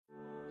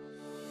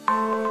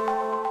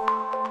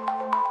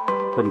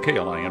From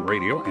KLIN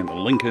Radio and the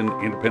Lincoln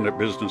Independent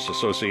Business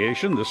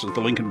Association, this is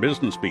the Lincoln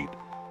Business Beat,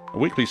 a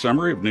weekly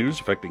summary of news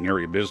affecting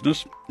area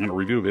business and a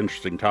review of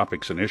interesting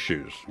topics and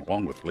issues,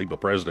 along with LIBA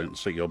President and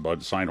CEO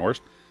Bud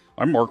Seinhorst.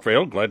 I'm Mark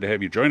Vail, glad to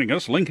have you joining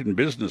us. Lincoln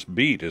Business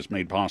Beat is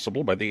made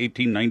possible by the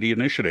 1890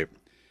 Initiative.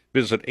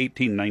 Visit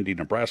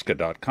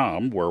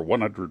 1890nebraska.com, where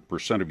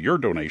 100% of your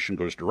donation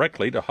goes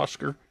directly to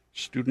Husker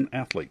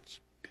student-athletes.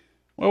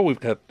 Well, we've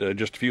got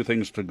just a few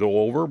things to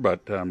go over,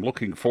 but I'm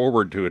looking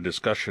forward to a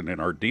discussion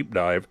in our deep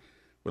dive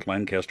with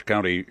Lancaster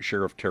County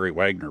Sheriff Terry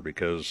Wagner,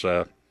 because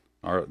the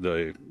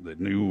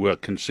new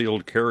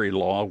concealed carry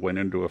law went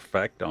into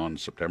effect on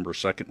September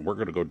 2nd. We're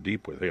going to go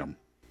deep with him.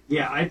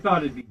 Yeah, I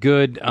thought it'd be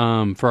good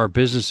for our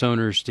business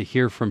owners to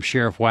hear from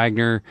Sheriff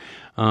Wagner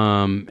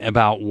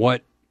about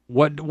what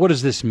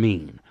does this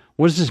mean?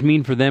 What does this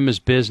mean for them as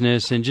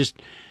business? And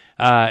just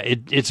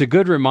it's a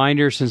good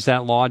reminder, since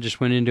that law just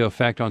went into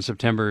effect on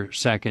September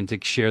 2nd, to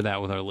share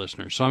that with our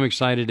listeners. So I'm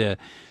excited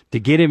to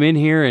get him in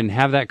here and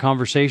have that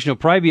conversation. It'll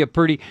probably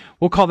be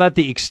we'll call that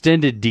the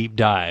extended deep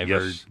dive,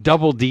 yes, or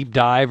double deep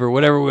dive, or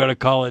whatever we want to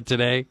call it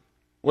today.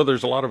 Well,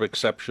 there's a lot of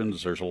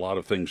exceptions. There's a lot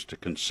of things to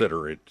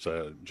consider. It's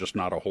just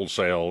not a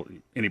wholesale.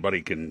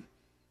 Anybody can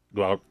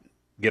go out,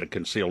 get a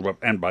concealed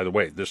weapon. And by the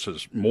way, this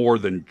is more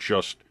than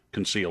just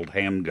concealed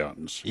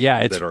handguns,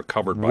 it's that are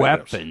covered by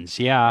weapons, this.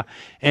 Yeah.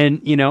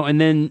 And, and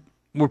then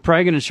we're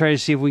probably going to try to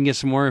see if we can get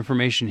some more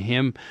information from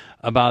him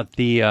about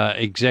the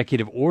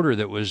executive order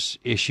that was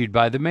issued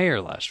by the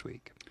mayor last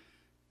week.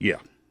 Yeah.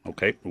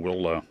 Okay.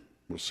 We'll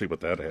see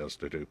what that has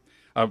to do.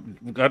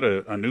 We've got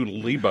a new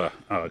LIBA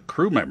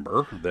crew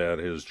member that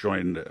has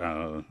joined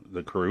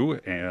the crew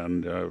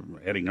and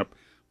heading up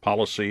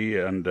policy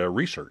and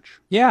research.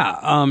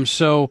 Yeah.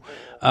 So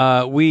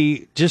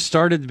we just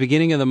started at the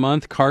beginning of the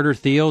month. Carter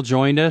Thiele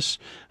joined us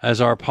as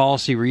our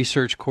policy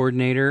research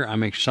coordinator.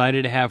 I'm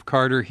excited to have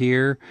Carter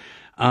here.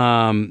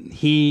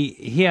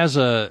 He has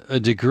a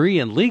degree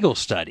in legal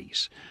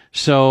studies.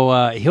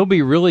 So he'll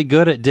be really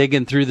good at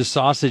digging through the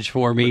sausage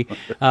for me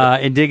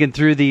and digging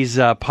through these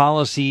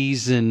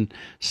policies and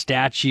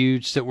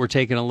statutes that we're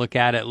taking a look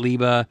at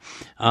LIBA.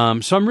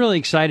 So I'm really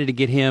excited to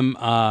get him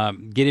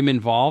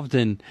involved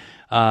and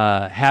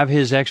have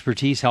his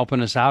expertise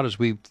helping us out as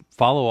we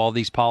follow all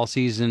these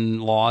policies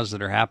and laws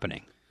that are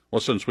happening.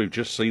 Well, since we've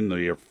just seen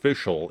the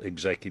official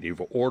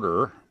executive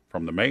order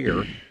from the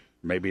mayor,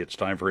 maybe it's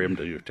time for him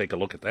to take a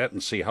look at that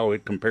and see how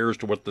it compares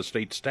to what the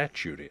state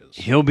statute is.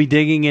 He'll be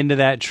digging into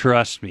that,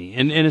 trust me,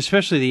 and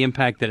especially the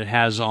impact that it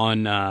has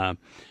on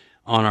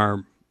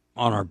our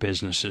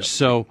businesses. Yep.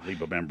 So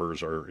LIBA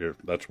members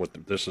that's what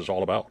this is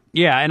all about.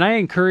 Yeah, and I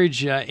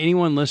encourage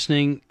anyone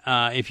listening,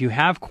 if you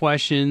have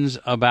questions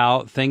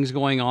about things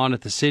going on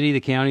at the city, the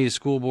county, the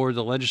school board,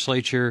 the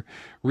legislature,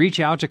 reach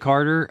out to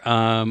Carter.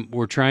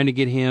 We're trying to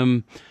get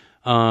him,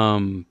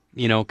 kind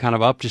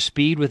of up to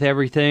speed with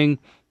everything.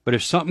 But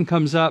if something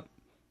comes up,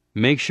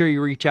 make sure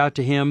you reach out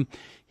to him.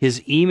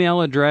 His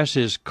email address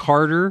is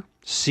Carter,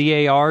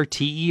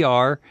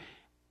 CARTER,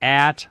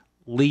 at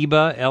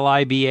LIBA,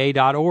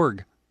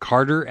 LIBA.org.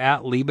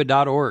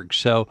 Carter@LIBA.org.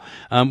 So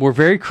we're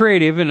very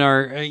creative in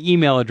our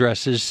email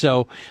addresses.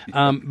 So,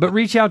 but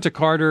reach out to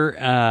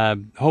Carter.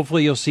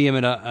 Hopefully you'll see him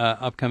at a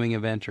upcoming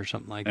event or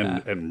something like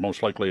that. And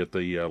most likely at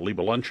the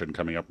LIBA Luncheon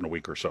coming up in a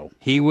week or so.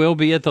 He will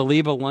be at the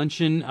LIBA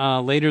Luncheon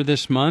later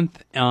this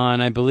month,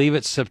 and I believe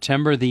it's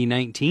September the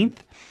 19th.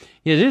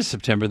 It is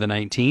September the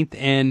 19th,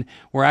 and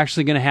we're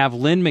actually going to have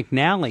Lynn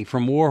McNally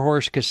from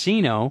Warhorse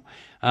Casino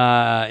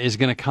is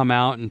going to come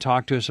out and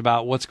talk to us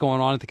about what's going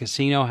on at the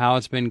casino, how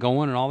it's been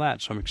going, and all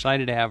that. So I'm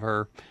excited to have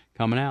her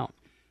coming out.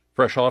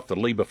 Fresh off the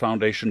LIBA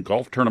Foundation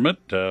golf tournament,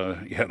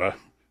 you had a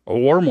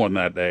warm one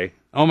that day.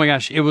 Oh, my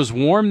gosh. It was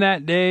warm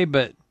that day,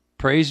 but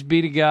praise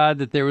be to God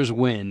that there was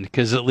wind,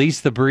 because at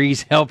least the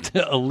breeze helped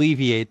to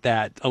alleviate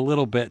that a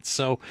little bit.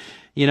 So,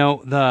 the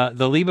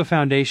LIBA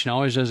Foundation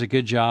always does a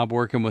good job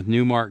working with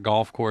Newmark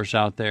Golf Course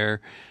out there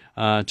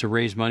to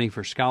raise money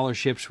for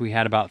scholarships. We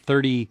had about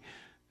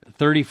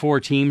 34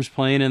 teams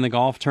playing in the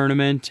golf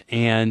tournament,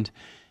 and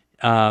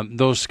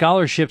those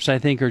scholarships, I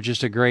think, are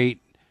just a great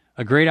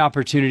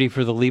opportunity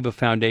for the LIBA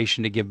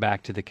Foundation to give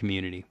back to the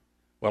community.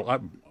 Well, I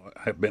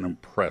have been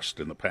impressed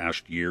in the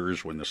past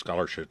years when the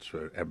scholarships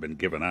have been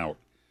given out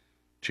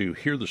to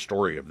hear the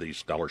story of these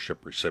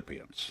scholarship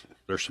recipients.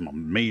 There's some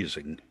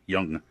amazing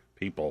young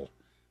people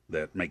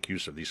that make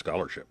use of these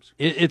scholarships.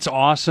 It's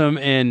awesome,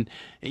 and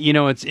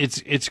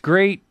it's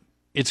great.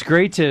 It's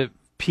great to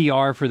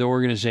PR for the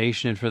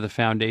organization and for the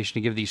foundation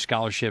to give these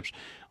scholarships.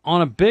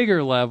 On a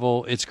bigger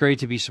level, it's great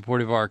to be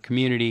supportive of our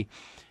community.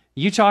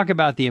 You talk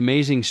about the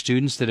amazing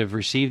students that have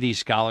received these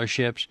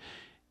scholarships.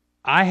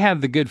 I have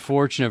the good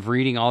fortune of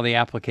reading all the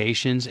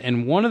applications,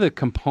 and one of the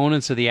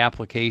components of the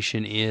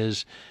application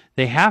is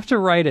they have to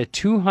write a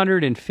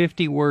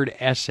 250-word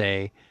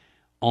essay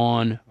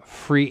on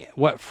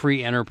what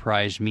free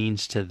enterprise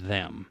means to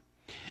them.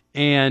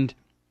 And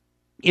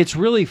it's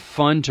really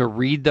fun to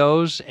read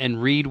those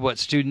and read what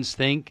students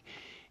think.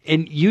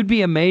 And you'd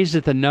be amazed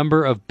at the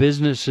number of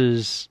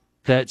businesses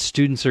that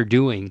students are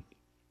doing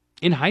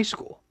in high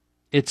school.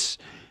 It's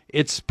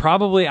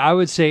probably, I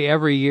would say,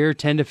 every year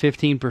 10 to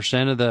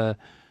 15% of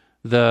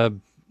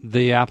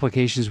the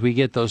applications we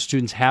get, those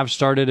students have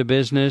started a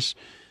business,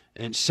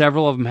 and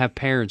several of them have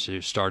parents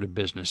who started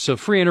business. So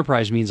free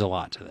enterprise means a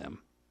lot to them.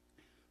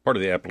 Part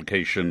of the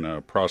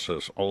application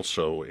process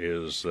also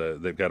is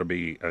they've got to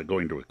be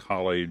going to a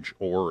college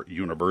or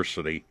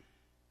university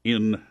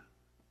in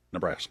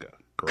Nebraska,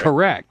 correct?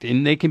 Correct.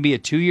 And they can be a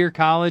 2-year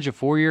college, a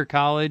 4-year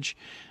college,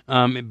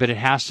 but it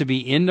has to be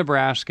in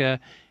Nebraska,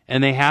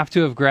 and they have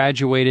to have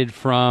graduated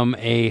from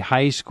a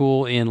high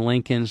school in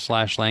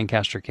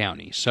Lincoln/Lancaster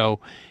County. So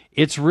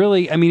it's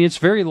really, it's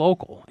very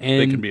local.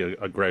 And they can be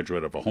a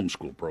graduate of a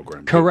homeschool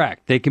program.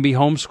 Correct. They can be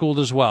homeschooled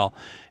as well.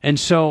 And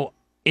so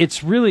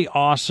it's really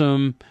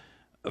awesome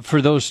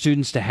for those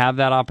students to have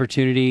that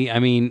opportunity.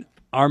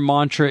 Our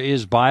mantra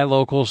is buy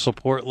local,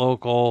 support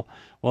local.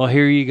 Well,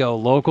 here you go.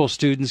 Local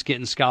students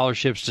getting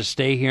scholarships to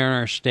stay here in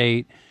our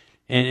state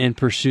and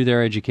pursue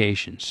their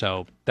education.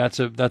 So that's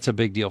a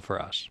big deal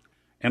for us.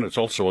 And it's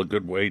also a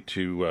good way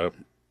to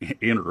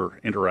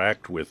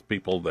interact with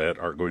people that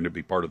are going to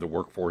be part of the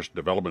workforce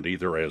development,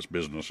 either as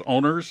business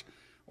owners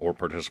or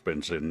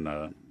participants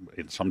in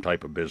some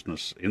type of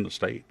business in the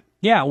state.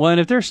 Yeah, well, and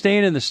if they're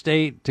staying in the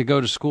state to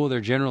go to school, they're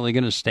generally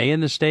going to stay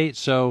in the state.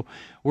 So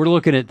we're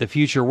looking at the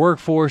future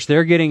workforce.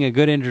 They're getting a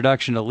good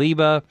introduction to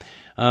LIBA.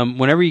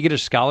 Whenever you get a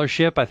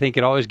scholarship, I think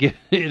it always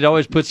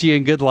puts you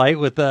in good light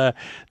with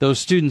those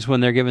students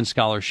when they're given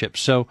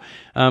scholarships. So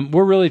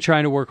we're really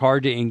trying to work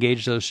hard to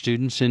engage those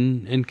students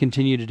and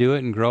continue to do it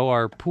and grow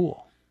our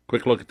pool.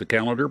 Quick look at the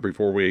calendar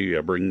before we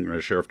bring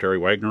Sheriff Terry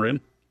Wagner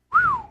in.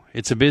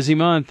 It's a busy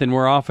month, and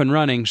we're off and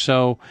running.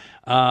 So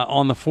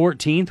on the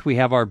 14th, we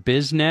have our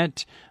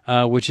BizNet,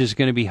 which is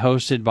going to be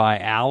hosted by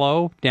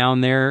Allo down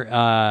there,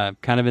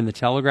 kind of in the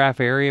Telegraph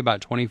area,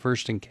 about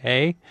 21st and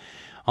K.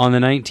 On the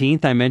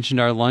 19th, I mentioned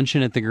our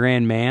luncheon at the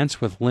Grand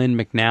Manse with Lynn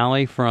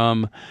McNally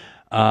from...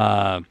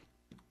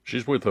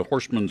 she's with the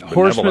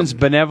Horsemen's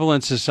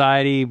Benevolent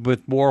Society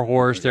with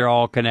Warhorse. They're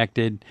all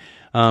connected.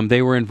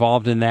 They were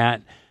involved in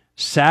that.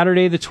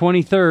 Saturday the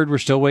 23rd, we're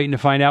still waiting to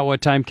find out what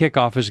time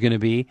kickoff is going to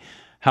be.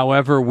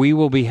 However, we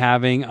will be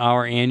having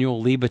our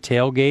annual LIBA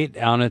tailgate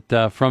down at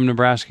the From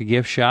Nebraska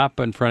gift shop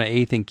in front of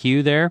 8th and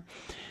Q there.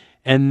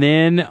 And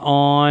then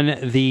on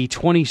the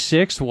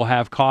 26th, we'll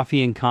have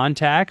Coffee and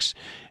Contacts,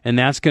 and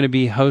that's going to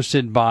be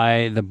hosted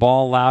by the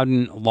Ball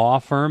Loudon Law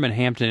Firm and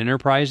Hampton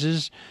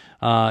Enterprises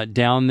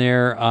down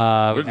there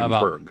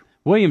about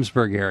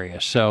Williamsburg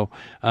area. So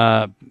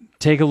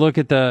take a look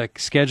at the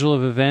schedule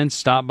of events,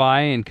 stop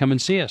by, and come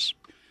and see us.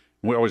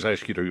 We always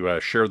ask you to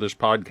share this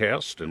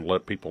podcast and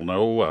let people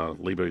know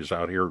LIBA is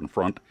out here in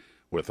front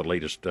with the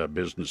latest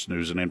business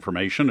news and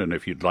information. And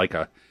if you'd like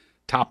a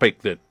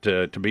topic that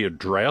to be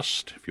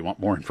addressed, if you want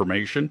more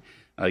information,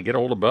 get a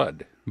hold of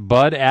Bud.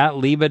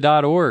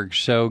 Bud@liba.org.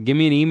 So give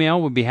me an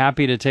email. We'd be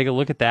happy to take a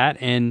look at that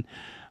and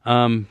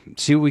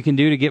see what we can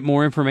do to get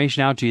more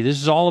information out to you. This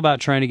is all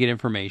about trying to get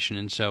information,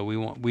 and so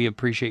we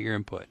appreciate your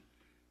input.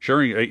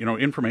 Sharing,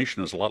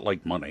 information is a lot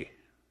like money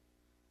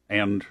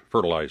and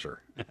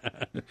fertilizer.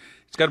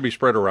 It's got to be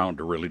spread around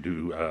to really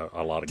do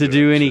a lot of good. To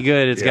do any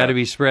good, it's got to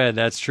be spread.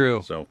 That's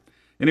true. So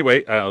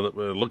anyway,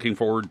 looking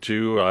forward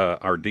to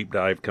our deep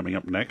dive coming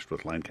up next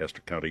with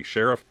Lancaster County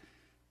Sheriff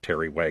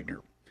Terry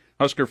Wagner.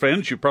 Husker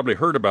fans, you've probably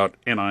heard about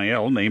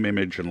NIL, name,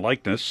 image, and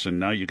likeness,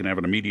 and now you can have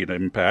an immediate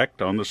impact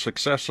on the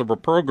success of our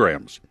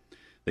programs.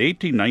 The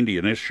 1890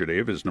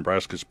 Initiative is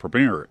Nebraska's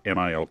premier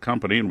NIL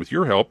company, and with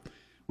your help,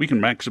 we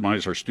can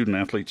maximize our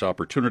student-athletes'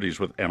 opportunities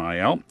with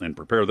NIL and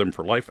prepare them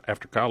for life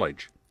after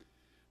college.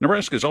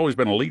 Nebraska has always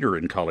been a leader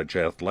in college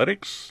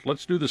athletics.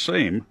 Let's do the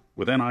same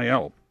with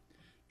NIL.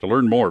 To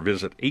learn more,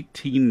 visit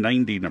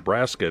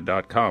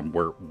 1890nebraska.com,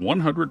 where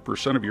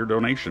 100% of your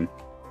donation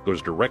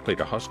goes directly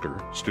to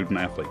Husker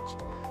student-athletes.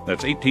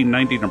 That's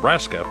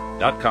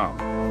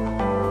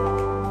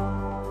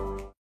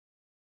 1890nebraska.com.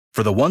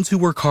 For the ones who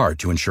work hard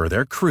to ensure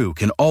their crew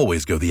can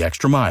always go the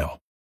extra mile,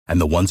 and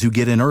the ones who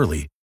get in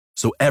early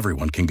so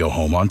everyone can go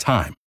home on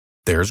time,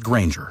 there's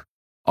Grainger,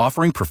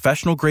 offering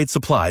professional-grade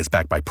supplies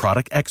backed by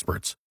product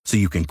experts so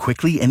you can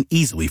quickly and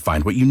easily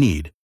find what you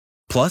need.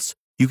 Plus,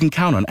 you can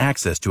count on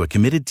access to a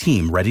committed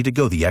team ready to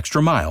go the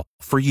extra mile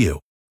for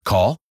you.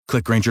 Call,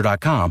 click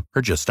Grainger.com,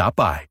 or just stop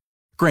by.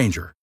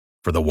 Grainger,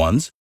 for the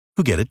ones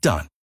who get it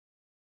done.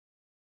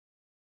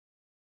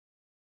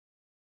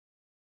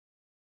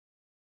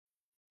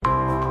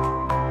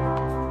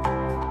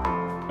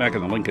 Back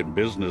in the Lincoln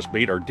Business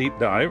Beat, our deep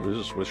dive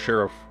is with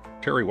Sheriff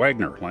Terry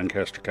Wagner,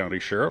 Lancaster County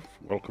Sheriff.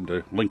 Welcome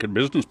to Lincoln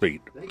Business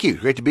Beat. Thank you.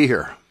 Great to be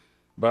here.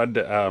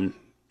 Bud,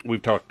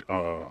 we've talked,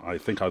 I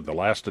think, on the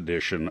last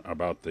edition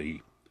about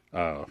the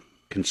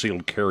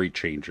concealed carry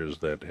changes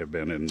that have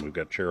been, and we've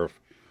got Sheriff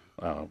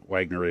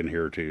Wagner in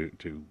here to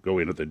go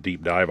into the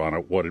deep dive on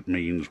it, what it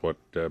means, what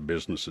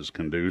businesses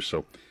can do.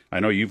 So I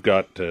know you've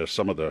got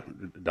some of the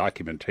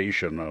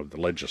documentation of the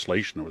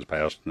legislation that was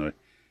passed in the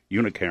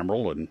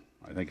unicameral, and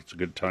I think it's a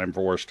good time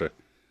for us to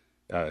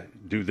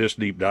do this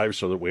deep dive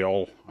so that we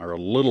all are a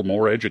little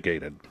more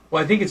educated.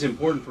 Well, I think it's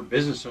important for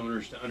business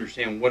owners to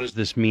understand what does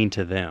this mean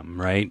to them,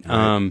 right?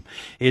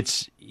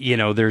 It's,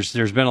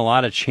 there's been a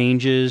lot of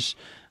changes,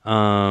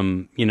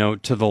 to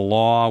the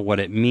law, what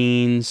it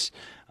means.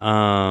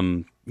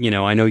 I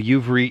know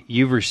you've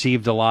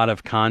received a lot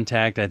of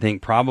contact, I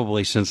think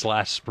probably since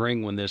last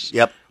spring when this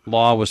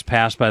law was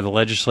passed by the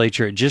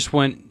legislature. It just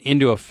went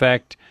into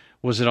effect,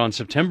 was it on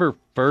September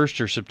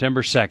 1st or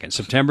September 2nd?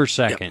 September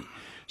 2nd. Yep.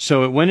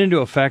 So it went into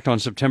effect on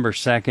September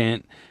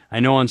 2nd. I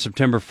know on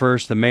September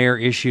 1st, the mayor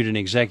issued an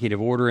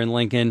executive order in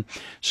Lincoln.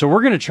 So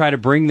we're going to try to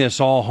bring this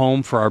all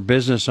home for our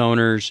business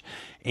owners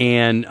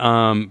and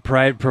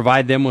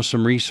provide them with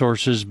some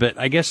resources. But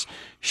I guess,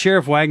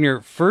 Sheriff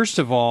Wagner, first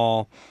of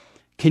all,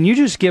 can you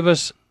just give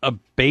us a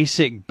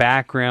basic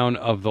background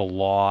of the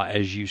law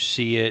as you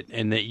see it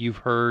and that you've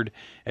heard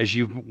as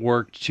you've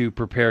worked to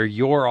prepare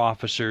your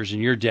officers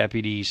and your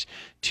deputies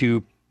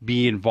to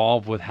be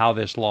involved with how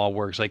this law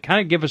works? Like,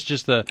 kind of give us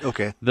just the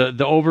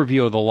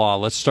overview of the law.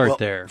 Let's start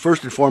there.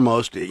 First and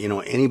foremost,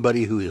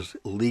 anybody who is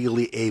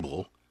legally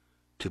able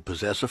to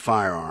possess a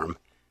firearm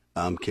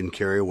can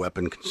carry a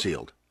weapon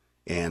concealed.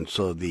 And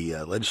so the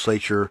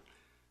legislature,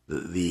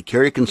 the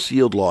carry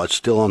concealed law is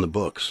still on the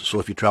books. So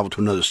if you travel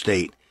to another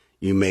state,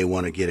 you may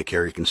want to get a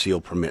carry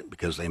concealed permit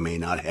because they may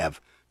not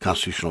have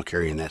constitutional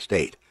carry in that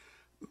state.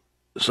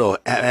 So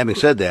having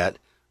said that,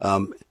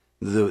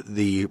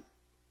 the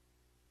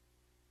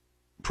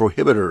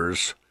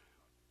prohibitors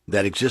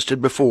that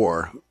existed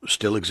before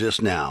still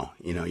exist now.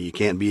 You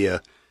can't be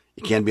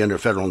under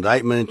federal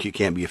indictment. You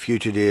can't be a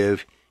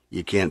fugitive.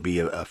 You can't be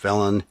a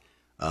felon.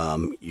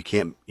 You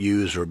can't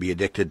use or be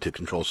addicted to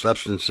controlled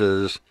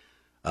substances.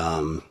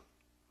 If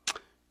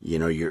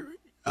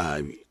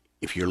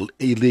you're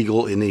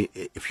illegal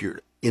if you're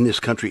in this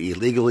country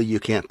illegally, you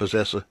can't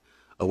possess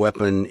a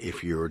weapon.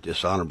 If you're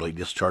dishonorably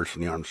discharged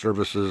from the armed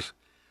services,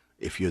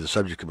 if you're the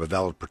subject of a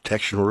valid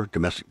protection order,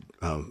 domestic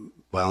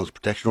violence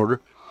protection order,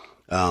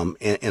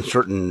 and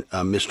certain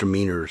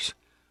misdemeanors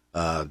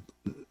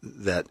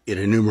that it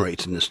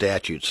enumerates in the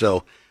statute.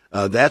 So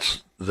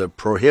that's the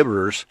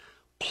prohibitors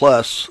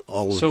plus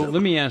all of So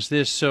let me ask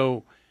this.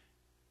 So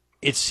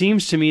it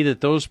seems to me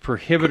that those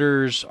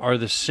prohibitors are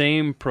the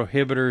same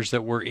prohibitors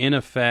that were in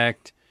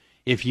effect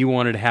if you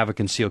wanted to have a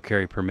concealed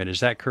carry permit. Is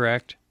that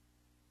correct?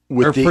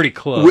 Pretty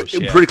close.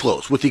 Pretty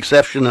close, with the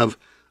exception of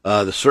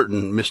the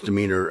certain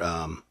misdemeanors.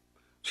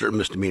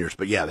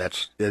 But yeah,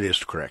 that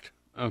is correct.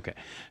 Okay.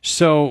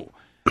 So,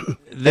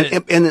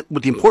 and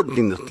what the important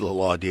thing that the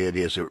law did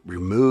is it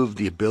removed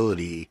the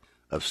ability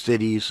of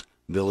cities,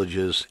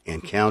 villages,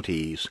 and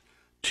counties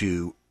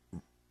to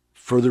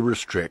further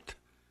restrict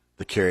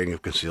the carrying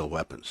of concealed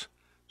weapons.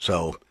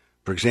 So,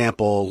 for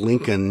example,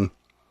 Lincoln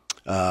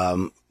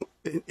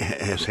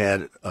has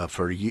had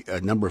for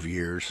a number of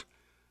years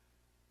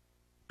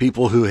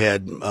people who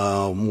had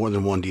more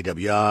than one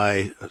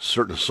DWI,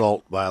 certain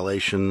assault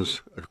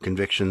violations or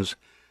convictions,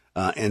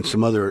 and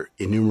some other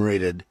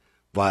enumerated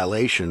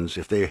violations.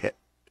 If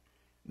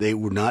they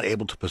were not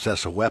able to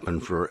possess a weapon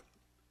for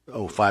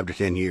 5 to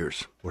 10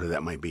 years, whatever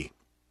that might be.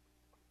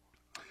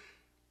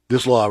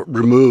 This law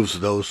removes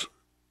those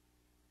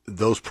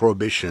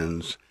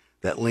prohibitions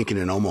that Lincoln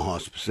and Omaha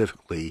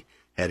specifically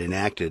had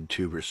enacted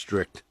to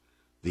restrict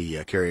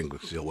the carrying of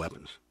concealed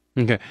weapons.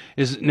 Okay.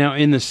 Now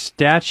in the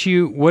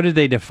statute, what did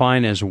they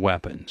define as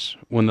weapons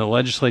when the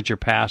legislature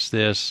passed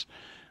this?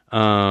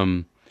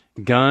 Guns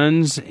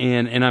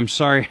and I'm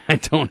sorry, I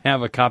don't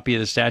have a copy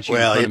of the statute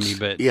in front of me,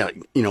 but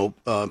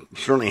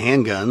certainly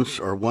handguns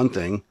are one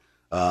thing.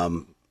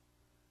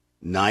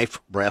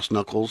 Knife, brass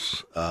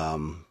knuckles.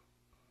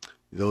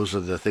 Those are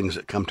the things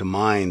that come to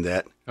mind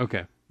that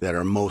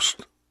are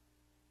most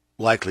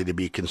likely to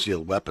be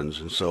concealed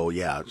weapons. And so,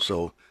 a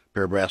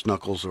pair of brass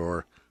knuckles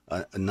or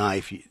a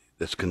knife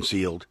that's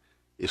concealed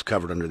is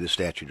covered under this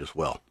statute as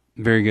well.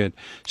 Very good.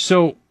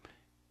 So,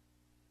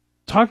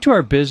 talk to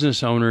our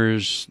business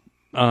owners,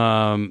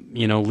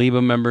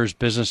 LIBA members,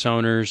 business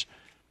owners.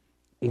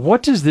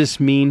 What does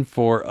this mean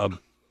for a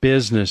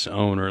business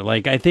owner?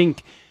 Like, I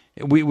think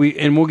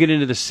we'll get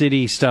into the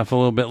city stuff a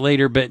little bit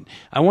later, but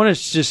I want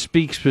to just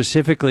speak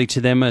specifically to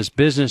them as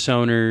business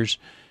owners.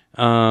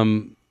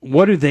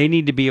 What do they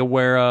need to be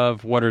aware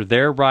of? What are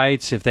their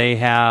rights if they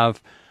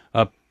have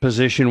a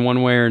position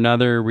one way or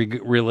another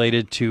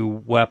related to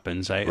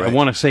weapons? I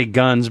want to say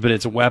guns, but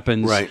it's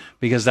weapons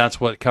because that's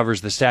what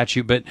covers the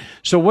statute. But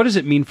so what does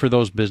it mean for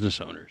those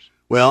business owners?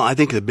 Well, I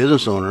think the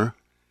business owner,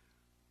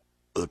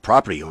 the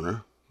property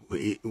owner,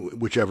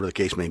 whichever the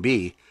case may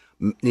be,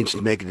 needs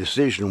to make a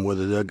decision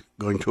whether they're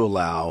going to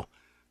allow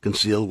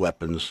concealed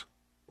weapons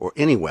or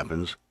any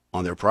weapons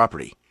on their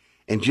property.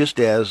 And just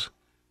as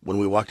when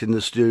we walked into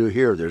the studio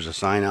here, there's a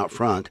sign out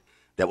front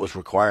that was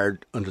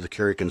required under the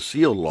carry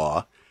concealed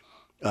law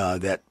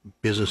that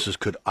businesses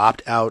could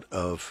opt out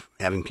of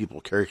having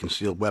people carry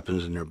concealed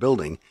weapons in their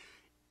building.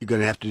 You're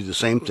going to have to do the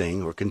same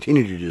thing or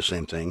continue to do the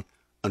same thing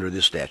under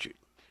this statute.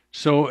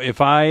 So if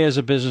I, as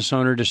a business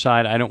owner,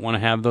 decide I don't want to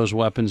have those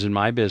weapons in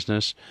my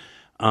business,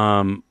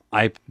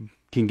 I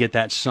can get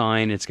that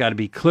sign. It's got to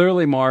be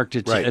clearly marked.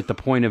 It's Right. at the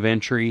point of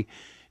entry.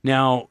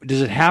 Now,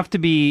 does it have to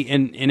be,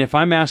 and if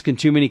I'm asking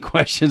too many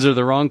questions or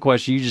the wrong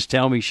question, you just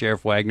tell me,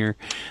 Sheriff Wagner.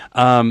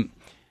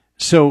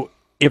 So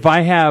if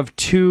I have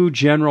 2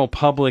 general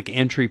public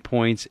entry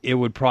points, it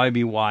would probably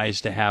be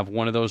wise to have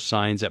one of those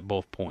signs at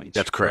both points.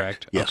 That's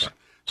correct. Yes. Okay.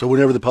 So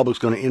whenever the public's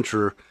going to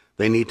enter,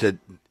 it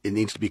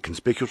needs to be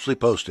conspicuously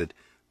posted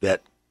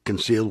that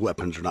concealed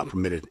weapons are not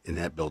permitted in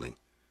that building.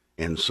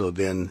 And so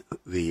then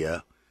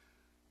the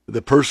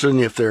person,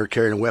 if they're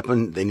carrying a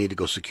weapon, they need to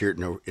go secure it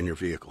in their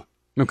vehicle.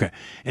 Okay.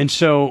 And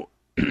so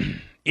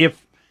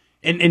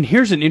and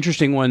here's an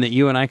interesting one that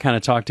you and I kind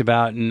of talked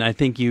about, and I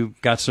think you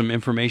got some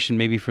information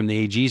maybe from the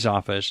AG's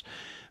office,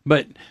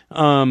 but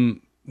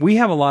we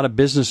have a lot of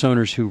business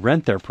owners who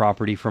rent their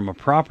property from a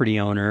property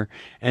owner,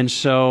 and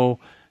so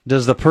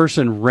does the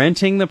person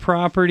renting the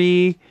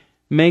property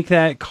make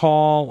that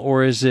call,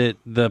 or is it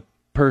the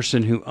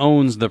person who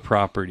owns the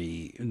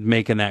property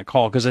making that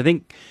call? Because I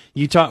think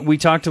we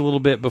talked a little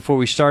bit before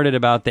we started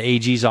about the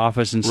AG's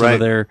office and some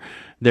Right. of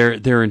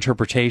their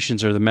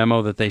interpretations or the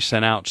memo that they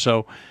sent out.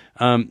 So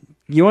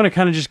you want to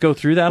kind of just go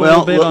through that a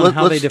little bit on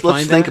how they define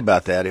let's that? think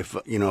about that. If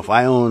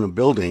I own a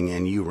building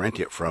and you rent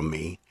it from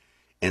me,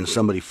 and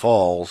somebody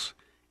falls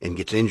and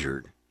gets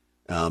injured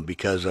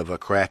because of a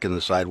crack in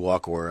the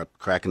sidewalk or a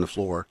crack in the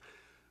floor,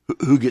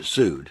 who gets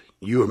sued?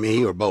 You or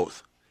me or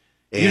both?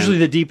 And Usually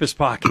the deepest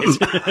pocket.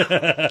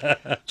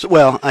 so,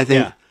 well, I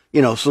think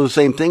Yeah. So the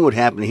same thing would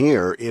happen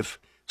here if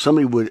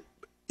somebody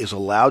is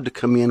allowed to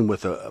come in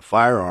with a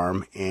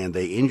firearm and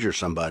they injure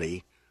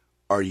somebody.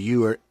 Are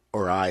you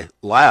or I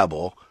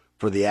liable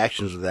for the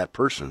actions of that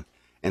person?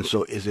 And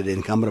so, is it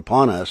incumbent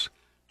upon us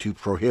to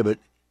prohibit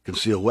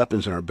concealed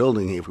weapons in our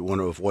building if we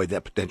want to avoid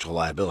that potential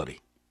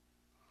liability?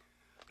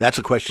 That's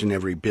a question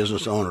every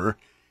business owner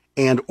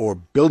and or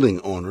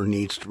building owner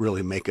needs to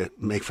really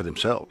make for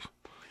themselves.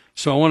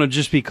 So I want to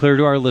just be clear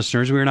to our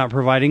listeners: we are not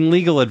providing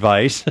legal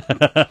advice.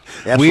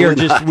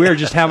 Absolutely not. We are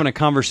just having a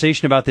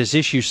conversation about this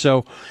issue.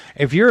 So,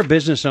 if you're a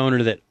business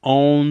owner that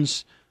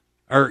owns,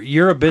 or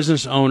you're a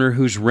business owner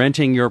who's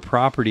renting your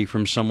property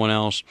from someone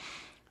else,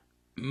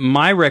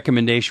 my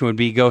recommendation would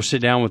be go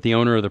sit down with the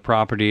owner of the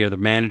property or the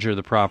manager of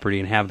the property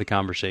and have the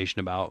conversation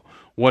about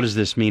what does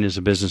this mean as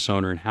a business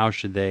owner and how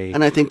should they.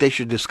 And I think they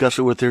should discuss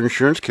it with their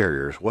insurance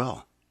carrier as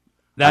well.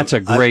 That's a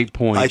great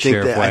point, I think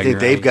Sheriff Wagner. I think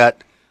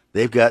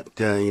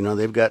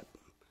they've got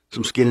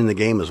some skin in the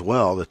game as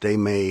well that they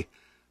may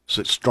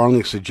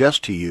strongly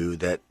suggest to you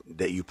that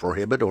you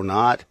prohibit or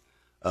not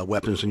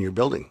weapons in your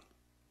building.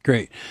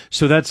 Great.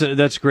 So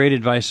that's great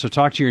advice. So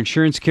talk to your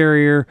insurance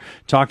carrier,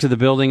 talk to the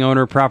building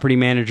owner, property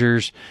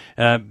managers.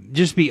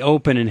 Just be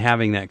open in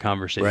having that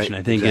conversation. Right,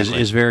 I think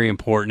exactly. is very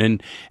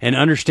important. And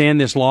understand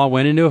this law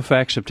went into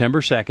effect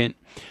September 2nd.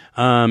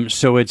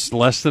 So it's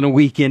less than a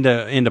week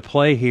into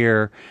play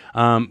here.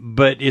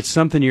 But it's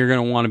something you're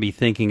going to want to be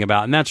thinking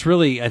about. And that's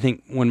really, I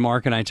think, when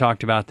Mark and I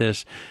talked about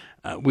this,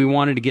 we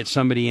wanted to get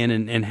somebody in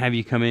and have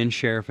you come in,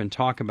 Sheriff, and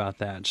talk about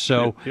that.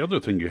 So the other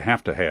thing you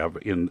have to have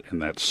in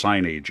that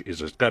signage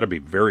is it's got to be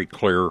very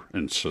clear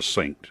and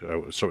succinct.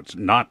 So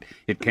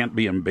it can't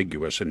be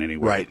ambiguous in any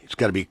way. Right. It's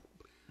got to be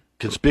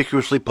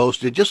conspicuously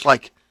posted, just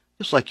like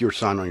your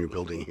sign on your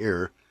building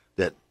here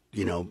that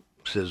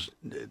says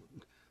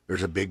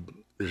there's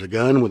a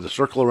gun with a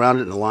circle around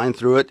it and a line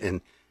through it,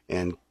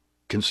 and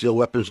concealed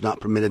weapons not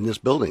permitted in this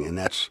building, and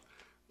that's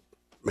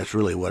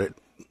really what it.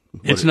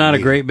 It's not a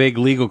great big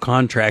legal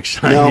contract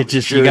sign. No, It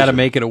just sure you got to isn't.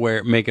 make it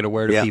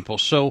aware to Yeah. people.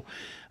 So,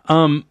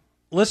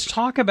 let's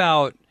talk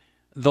about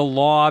the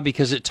law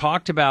because it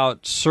talked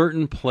about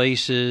certain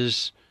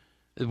places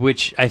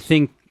which I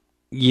think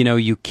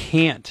you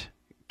can't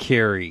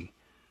carry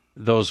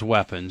those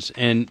weapons.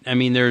 And I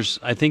mean,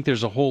 I think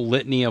there's a whole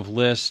litany of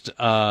lists.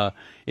 Do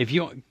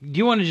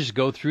you want to just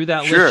go through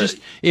that Sure. list?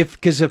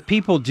 Because if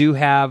people do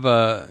have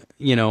a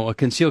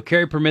concealed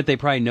carry permit, they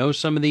probably know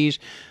some of these,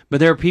 but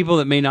there are people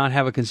that may not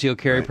have a concealed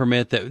carry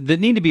permit that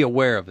need to be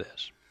aware of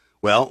this.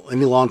 Well,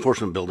 any law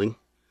enforcement building,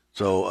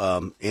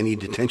 so any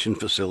detention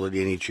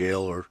facility, any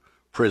jail or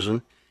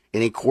prison,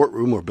 any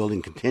courtroom or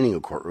building containing a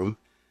courtroom,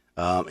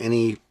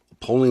 any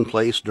polling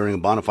place during a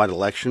bona fide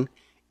election,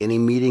 any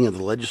meeting of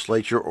the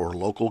legislature or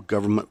local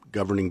government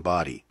governing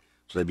body.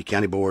 So that'd be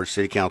county board,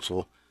 city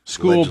council,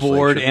 School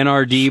board, legislature.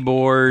 NRD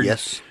board,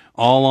 Yes.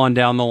 all on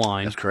down the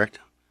line. That's correct.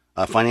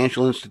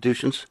 Financial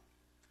institutions,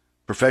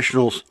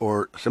 professionals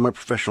or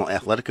semi-professional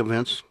athletic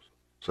events.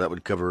 So that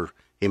would cover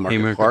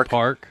Haymarket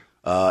Park.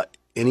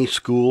 Any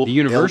school. The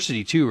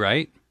university too,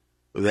 right?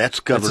 That's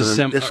covered.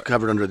 That's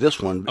covered under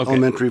this one. Okay.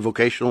 Elementary,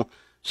 vocational,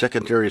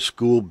 secondary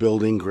school,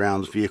 building,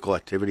 grounds, vehicle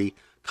activity,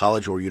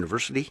 college or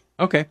university.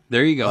 Okay,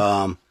 there you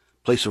go.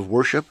 Place of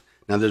worship.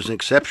 Now, there's an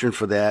exception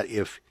for that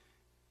if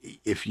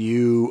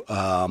you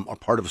are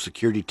part of a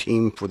security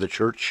team for the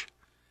church,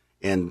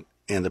 and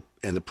the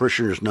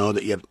parishioners know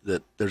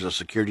that there's a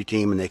security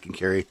team and they can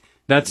carry.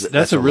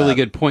 That's a really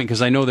good point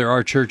because I know there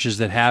are churches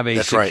that have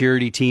a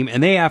security team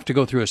and they have to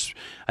go through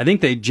I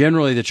think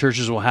the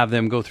churches will have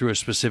them go through a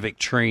specific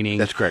training.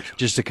 That's correct.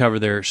 Just to cover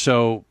their,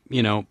 so,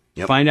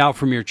 Yep. Find out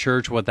from your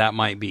church what that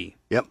might be.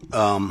 Yep.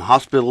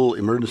 Hospital,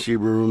 emergency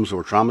rooms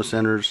or trauma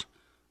centers,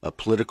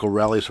 political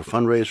rallies or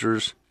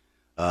fundraisers,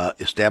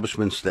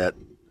 establishments that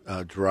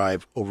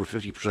derive over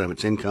 50% of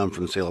its income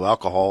from the sale of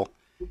alcohol,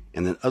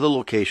 and then other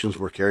locations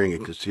where carrying a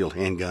concealed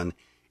handgun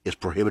is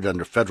prohibited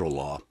under federal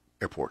law,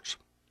 airports.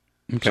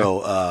 Okay.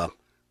 So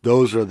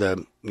those are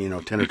the 10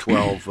 or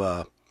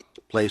 12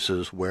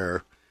 places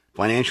where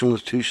financial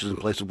institutions and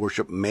places of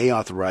worship may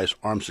authorize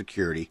armed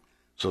security.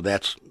 So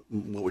that's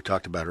what we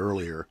talked about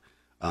earlier.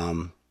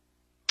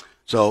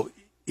 So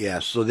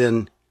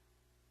then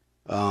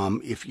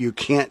if you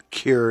can't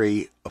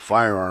carry a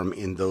firearm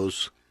in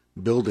those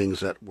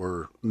buildings that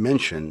were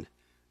mentioned,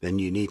 then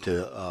you need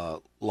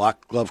to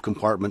lock glove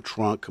compartment,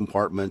 trunk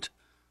compartment,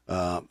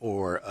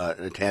 or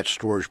an attached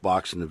storage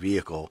box in the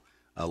vehicle,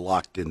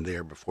 locked in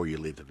there before you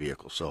leave the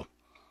vehicle. So,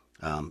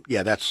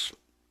 that's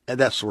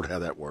sort of how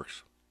that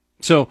works.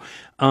 So,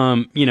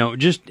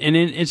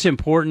 it's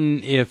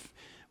important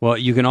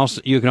you can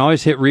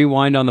always hit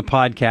rewind on the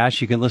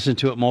podcast. You can listen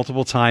to it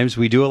multiple times.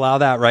 We do allow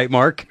that, right,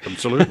 Mark?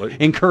 Absolutely.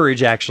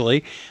 Encourage,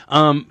 actually.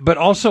 But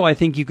also, I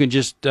think you can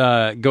just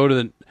go to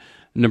the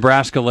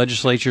Nebraska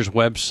Legislature's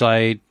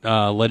website,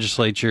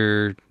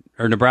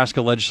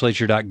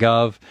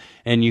 nebraskalegislature.gov,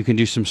 and you can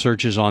do some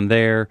searches on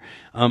there.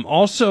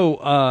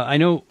 I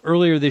know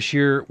earlier this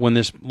year when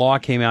this law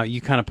came out,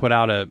 you kind of put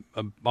out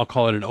I'll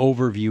call it an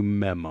overview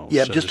memo.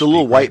 Yeah, so just a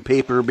little white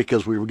paper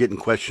because we were getting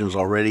questions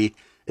already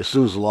as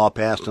soon as the law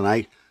passed.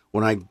 And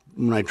when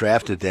I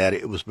drafted that,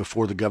 it was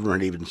before the governor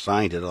had even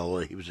signed it,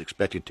 although he was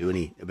expected to, and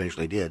he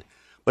eventually did.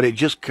 But it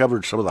just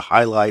covered some of the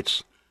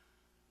highlights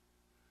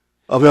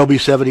of LB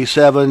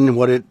 77,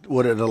 what it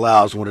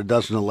allows and what it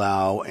doesn't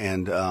allow,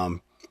 and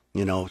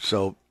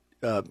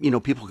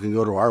people can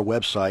go to our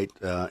website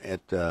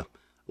at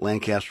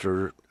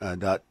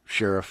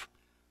lancaster.sheriff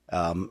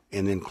and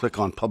then click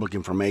on public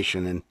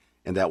information,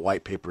 and that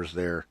white paper is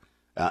there,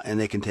 and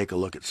they can take a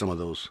look at some of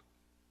those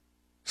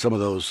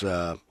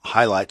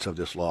highlights of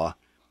this law.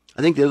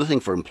 I think the other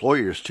thing for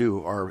employers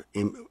too are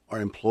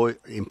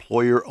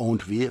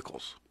employer-owned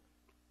vehicles.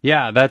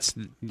 Yeah, that's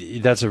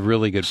a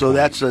really good point. So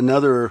that's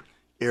another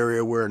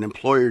area where an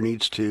employer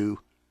needs to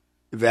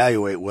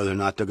evaluate whether or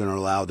not they're going to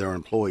allow their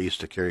employees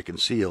to carry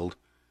concealed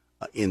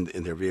in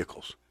their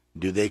vehicles.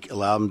 Do they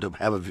allow them to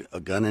have a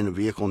gun in a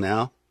vehicle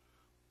now?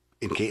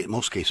 In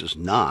most cases,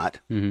 not.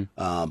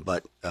 Mm-hmm.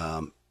 But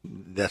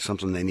that's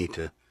something they need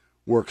to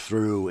work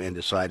through and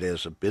decide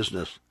as a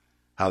business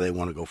how they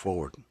want to go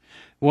forward.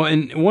 Well,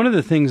 and one of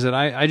the things that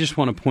I just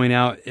want to point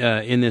out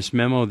in this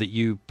memo that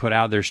you put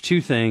out, there's two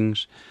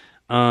things.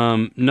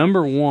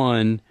 Number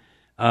one,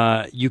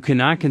 you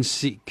cannot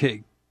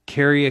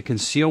carry a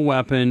concealed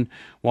weapon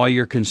while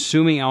you're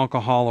consuming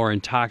alcohol or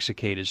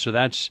intoxicated. So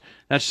that's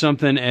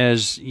something,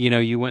 as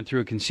you went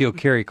through a concealed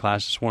carry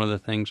class. It's one of the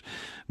things.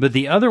 But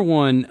the other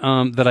one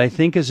that I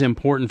think is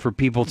important for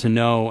people to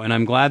know, and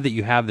I'm glad that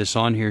you have this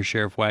on here,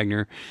 Sheriff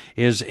Wagner,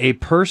 is a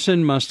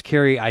person must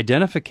carry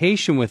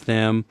identification with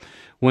them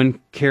when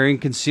carrying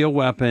concealed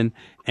weapon,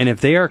 and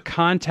if they are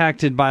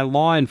contacted by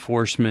law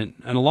enforcement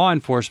and a law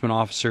enforcement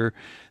officer,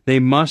 they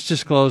must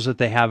disclose that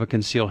they have a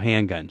concealed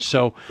handgun.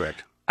 So,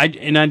 correct. I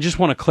just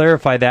want to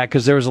clarify that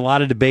because there was a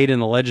lot of debate in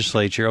the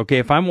legislature. Okay,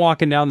 if I'm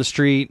walking down the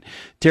street,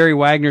 Terry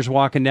Wagner's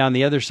walking down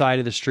the other side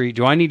of the street,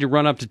 do I need to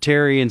run up to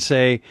Terry and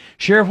say,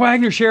 Sheriff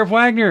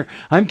Wagner,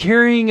 I'm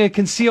carrying a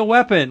concealed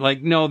weapon?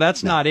 Like, no,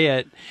 that's not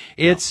it.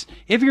 It's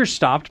if you're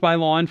stopped by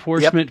law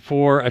enforcement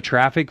for a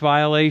traffic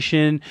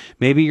violation,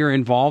 maybe you're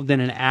involved in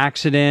an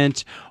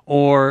accident,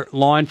 or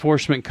law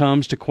enforcement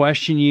comes to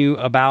question you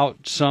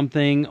about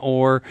something,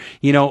 or,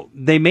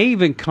 they may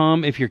even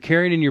come, if you're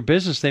carrying in your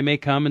business, they may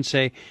come and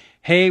say,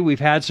 hey,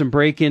 we've had some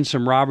break-in,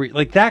 some robbery,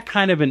 like that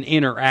kind of an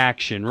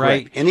interaction,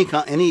 right?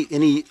 Correct.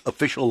 Any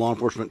official law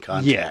enforcement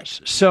contact.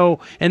 Yes. So,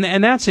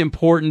 and that's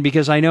important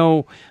because I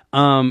know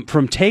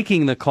from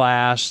taking the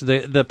class,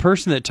 the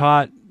person that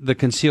taught the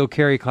concealed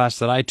carry class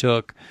that I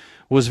took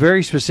was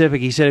very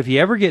specific. He said, if you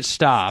ever get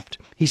stopped,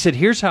 he said,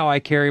 here's how I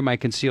carry my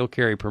concealed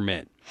carry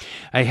permit.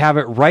 I have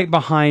it right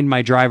behind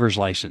my driver's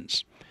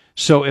license.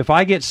 So if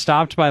I get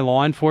stopped by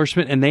law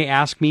enforcement and they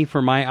ask me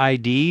for my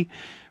ID,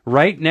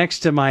 right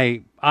next to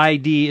my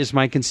ID is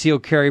my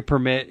concealed carry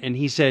permit. And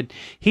he said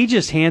he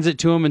just hands it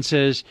to him and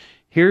says,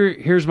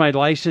 here's my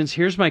license.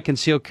 Here's my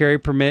concealed carry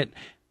permit.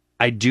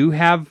 I do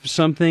have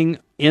something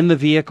in the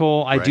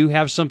vehicle. I do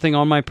have something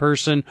on my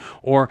person,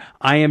 or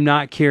I am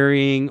not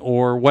carrying,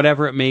 or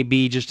whatever it may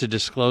be, just to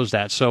disclose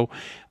that. So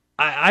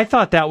I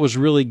thought that was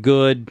really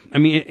good. I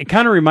mean, it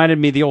kind of reminded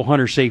me of the old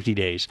hunter safety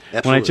days.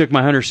 Absolutely. When I took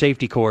my hunter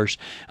safety course.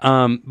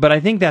 But I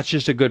think that's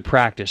just a good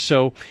practice.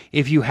 So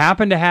if you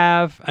happen to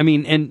have,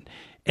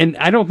 and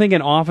I don't think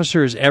an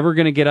officer is ever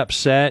going to get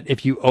upset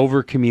if you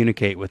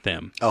over-communicate with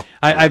them. Oh,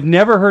 I've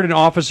never heard an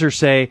officer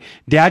say,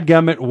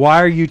 "Dadgummit,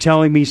 why are you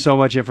telling me so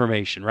much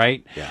information?"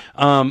 Right? Yeah.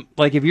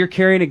 Like if you're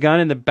carrying a gun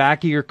in the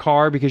back of your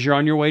car because you're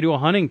on your way to a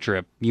hunting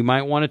trip, you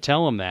might want to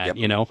tell them that.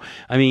 Yep.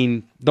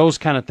 Those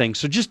kind of things.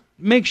 So just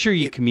make sure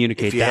you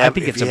communicate that. I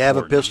think it's important. If you have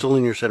a pistol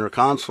in your center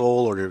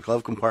console or your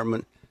glove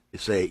compartment, You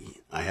say,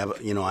 I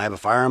have a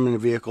firearm in the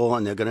vehicle,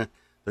 and they're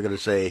gonna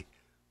say,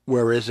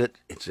 where is it?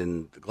 It's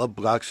in the glove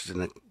box, it's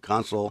in the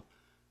console.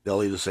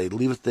 They'll either say,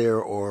 leave it there,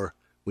 or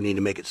we need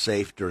to make it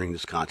safe during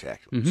this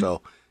contact. Mm-hmm.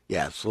 So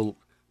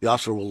the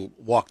officer will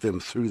walk them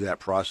through that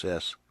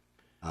process.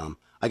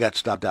 I got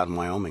stopped out in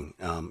Wyoming,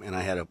 and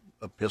I had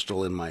a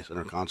pistol in my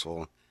center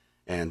console,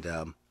 and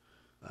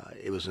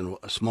it was in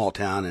a small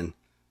town. And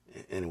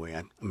anyway,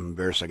 I'm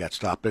embarrassed I got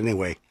stopped. But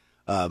anyway,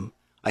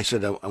 I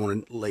said, I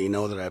want to let you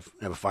know that I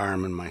have a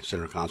firearm in my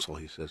center console.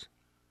 He says,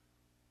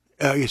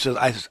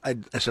 I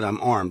said,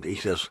 I'm armed. He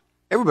says,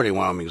 everybody in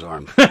Wyoming is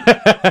armed.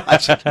 I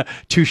said,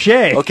 touche.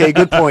 Okay,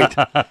 good point.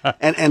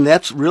 And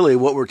that's really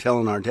what we're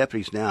telling our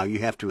deputies now. You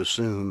have to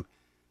assume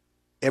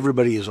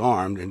everybody is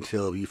armed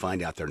until you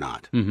find out they're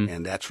not. Mm-hmm.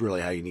 And that's really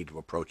how you need to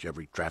approach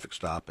every traffic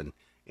stop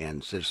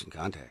and citizen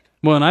contact.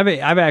 Well, and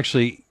I've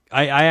actually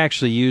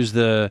use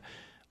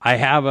I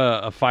have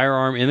a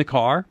firearm in the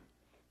car,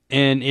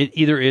 and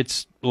either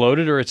it's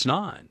loaded or it's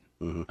not.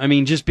 Mm-hmm. I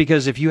mean, just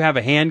because if you have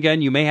a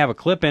handgun, you may have a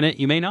clip in it,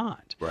 you may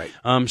not. Right.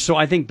 So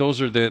I think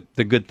those are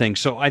the good things.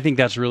 So I think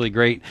that's really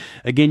great.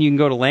 Again, you can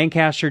go to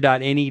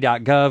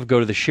lancaster.ne.gov, go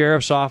to the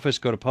sheriff's office,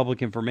 go to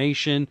public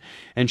information,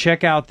 and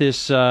check out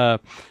this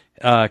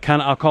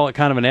I'll call it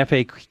kind of an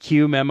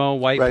FAQ memo,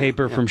 white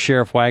paper from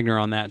Sheriff Wagner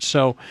on that.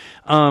 So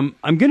I'm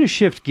going to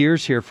shift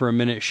gears here for a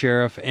minute,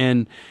 Sheriff,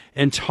 and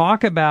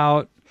talk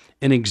about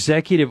an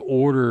executive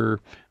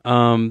order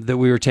that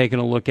we were taking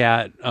a look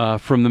at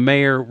from the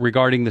mayor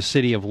regarding the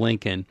city of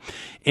Lincoln,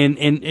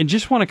 and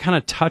just want to kind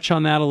of touch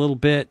on that a little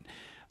bit,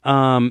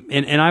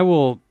 and I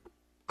will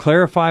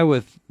clarify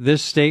with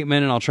this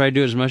statement, and I'll try to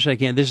do it as much as I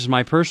can. This is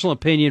my personal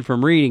opinion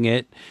from reading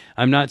it.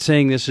 I'm not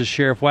saying this is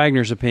Sheriff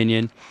Wagner's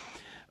opinion,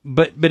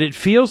 but it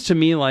feels to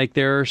me like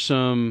there are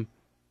some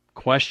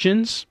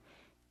questions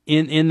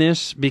in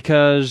this,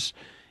 because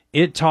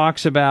it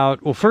talks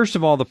about, well, first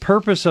of all, the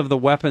purpose of the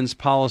weapons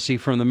policy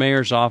from the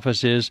mayor's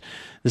office is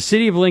the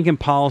City of Lincoln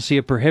policy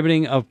of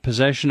prohibiting of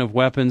possession of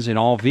weapons in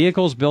all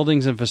vehicles,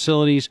 buildings, and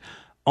facilities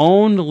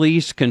owned,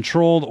 leased,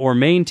 controlled, or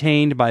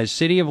maintained by the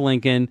City of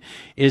Lincoln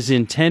is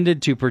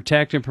intended to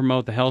protect and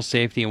promote the health,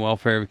 safety, and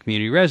welfare of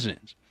community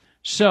residents.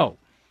 So,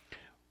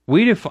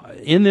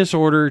 in this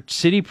order,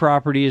 city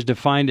property is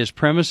defined as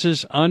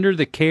premises under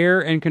the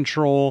care and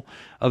control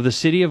of the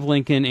City of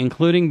Lincoln,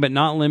 including but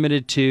not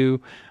limited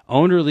to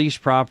owned or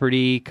leased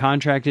property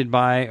contracted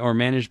by or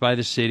managed by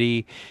the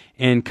city,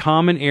 and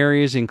common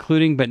areas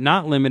including but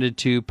not limited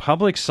to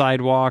public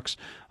sidewalks,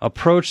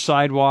 approach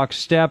sidewalks,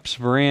 steps,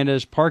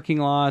 verandas, parking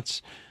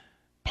lots,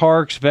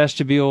 parks,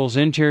 vestibules,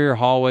 interior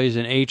hallways,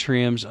 and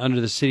atriums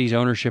under the city's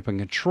ownership and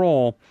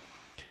control.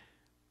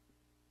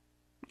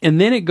 And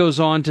then it goes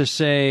on to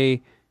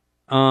say,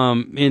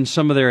 in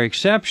some of their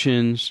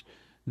exceptions,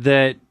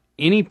 that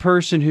any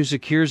person who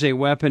secures a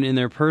weapon in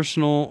their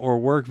personal or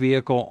work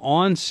vehicle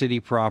on city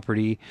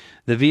property,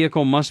 the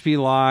vehicle must be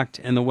locked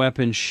and the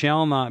weapon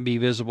shall not be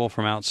visible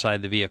from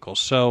outside the vehicle.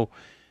 So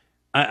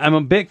I'm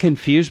a bit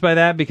confused by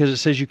that, because it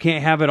says you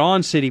can't have it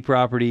on city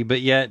property,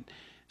 but yet,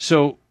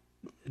 so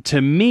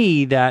to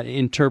me, that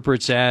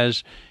interprets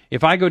as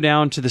if I go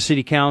down to the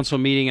city council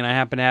meeting and I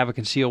happen to have a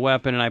concealed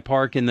weapon and I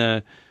park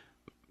in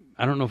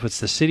I don't know if it's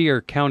the city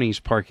or county's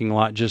parking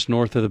lot just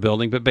north of the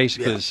building, but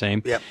basically the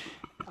same. Yep.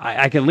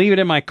 I can leave it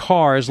in my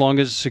car as long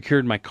as it's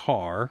secured in my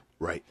car.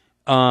 Right.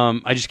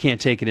 I just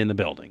can't take it in the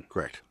building.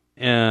 Correct.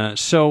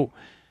 So,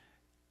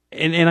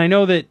 and I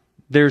know that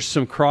there's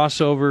some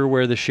crossover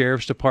where the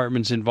sheriff's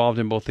department's involved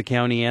in both the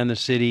county and the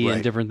city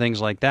and different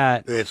things like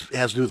that. It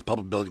has to do with the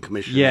Public Building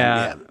Commission.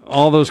 Yeah,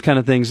 all those kind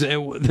of things.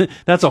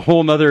 That's a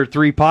whole nother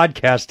 3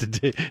 podcasts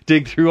to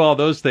dig through all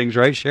those things,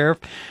 right, Sheriff?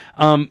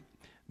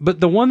 But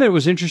the one that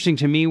was interesting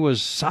to me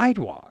was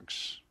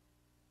sidewalks,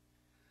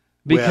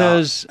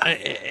 because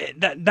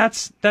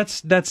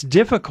that's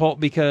difficult,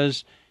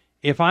 because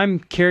if I'm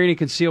carrying a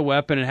concealed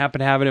weapon and happen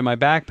to have it in my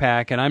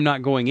backpack and I'm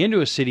not going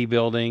into a city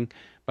building,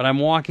 but I'm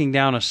walking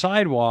down a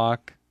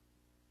sidewalk,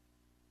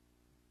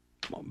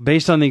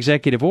 based on the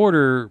executive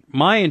order,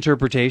 my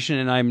interpretation,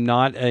 and I'm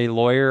not a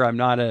lawyer, I'm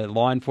not a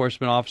law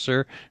enforcement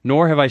officer,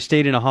 nor have I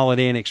stayed in a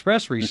Holiday Inn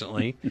Express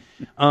recently,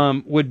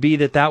 would be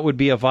that would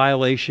be a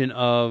violation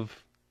of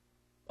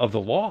the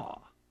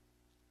law.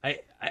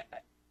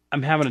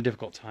 I'm having a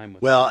difficult time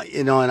with Well,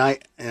 and I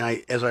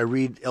as I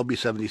read LB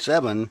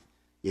 77,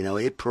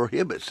 it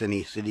prohibits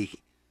any city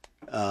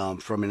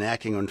from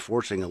enacting or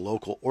enforcing a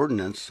local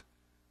ordinance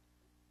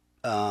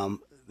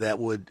that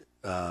would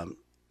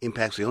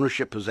impacts the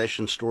ownership,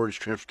 possession, storage,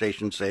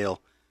 transportation,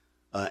 sale,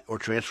 or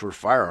transfer of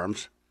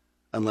firearms,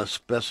 unless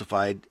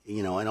specified.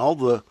 And all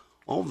the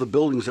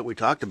buildings that we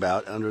talked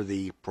about under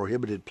the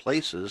prohibited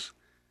places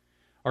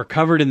are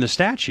covered in the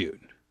statute.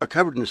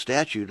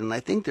 And I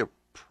think they're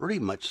pretty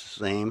much the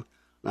same.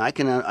 Now, I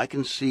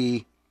can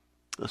see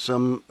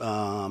some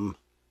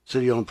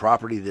city-owned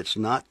property that's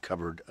not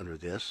covered under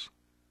this,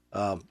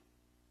 and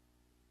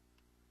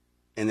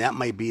that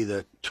might be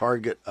the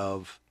target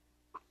of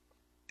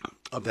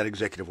that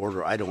executive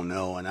order. I don't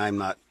know, and I'm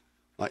not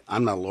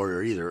a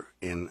lawyer either,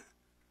 and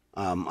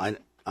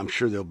I'm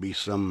sure there'll be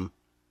some.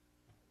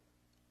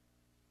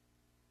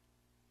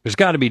 There's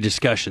got to be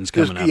discussions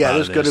coming up. Yeah,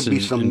 there's going to be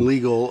some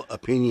legal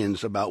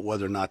opinions about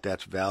whether or not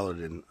that's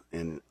valid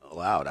and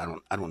allowed. I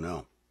don't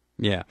know.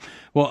 Yeah.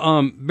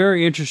 Well,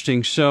 very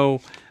interesting.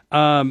 So,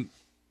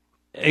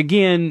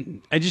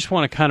 again, I just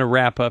want to kind of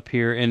wrap up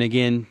here. And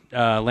again,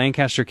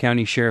 Lancaster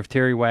County Sheriff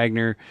Terry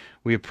Wagner,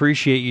 we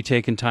appreciate you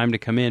taking time to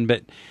come in.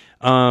 But,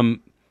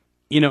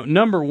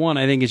 number one,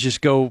 I think is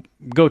just go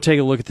take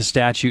a look at the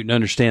statute and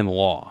understand the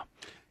law.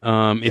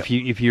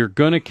 If you're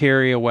going to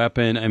carry a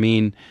weapon, I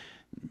mean,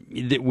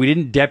 we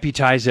didn't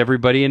deputize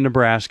everybody in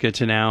Nebraska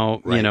to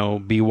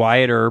now, be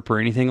Wyatt Earp or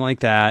anything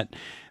like that.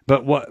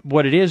 But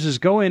what it is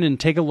go in and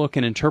take a look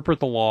and interpret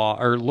the law,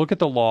 or look at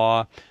the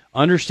law,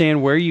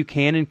 understand where you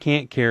can and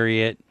can't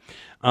carry it.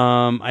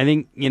 I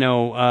think,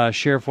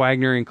 Sheriff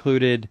Wagner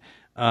included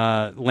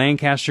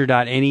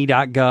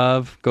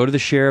lancaster.ne.gov. Go to the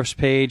sheriff's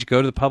page,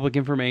 go to the public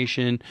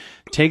information,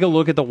 take a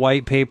look at the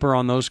white paper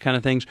on those kind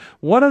of things.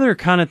 What other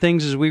kind of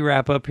things, as we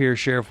wrap up here,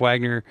 Sheriff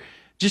Wagner,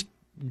 just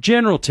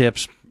general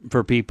tips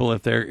for people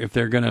if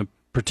they're going to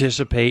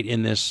participate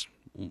in this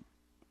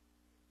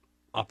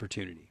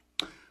opportunity?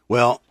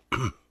 Well,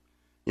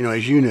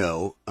 as you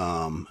know,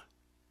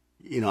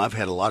 I've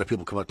had a lot of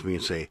people come up to me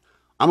and say,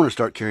 I'm going to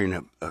start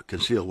carrying a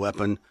concealed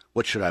weapon.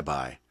 What should I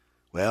buy?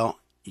 Well,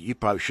 you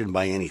probably shouldn't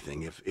buy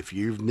anything if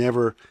you're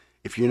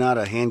not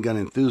a handgun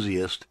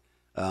enthusiast,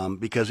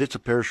 because it's a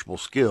perishable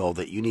skill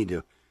that you need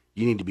to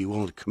be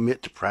willing to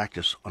commit to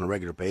practice on a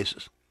regular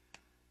basis.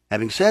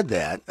 Having said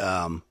that,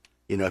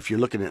 if you're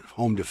looking at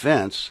home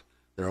defense,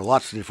 there are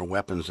lots of different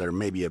weapons that are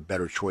maybe a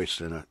better choice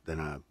than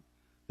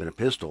a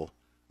pistol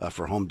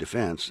for home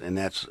defense, and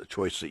that's a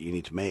choice that you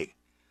need to make.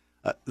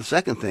 The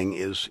second thing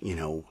is,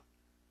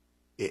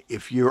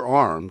 if you're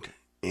armed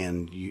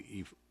and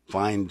you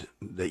find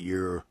that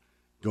you're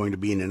going to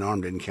be in an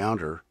armed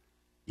encounter,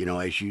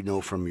 as you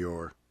know from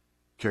your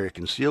carry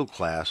concealed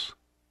class,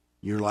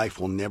 your life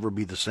will never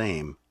be the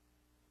same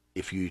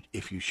if you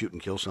shoot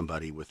and kill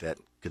somebody with that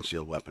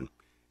concealed weapon.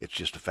 It's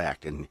just a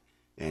fact, and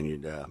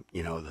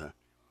the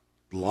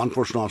law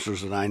enforcement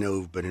officers that I know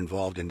who've been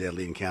involved in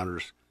deadly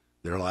encounters,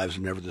 their lives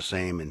are never the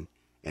same,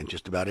 and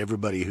just about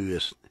everybody who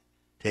has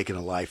taken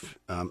a life,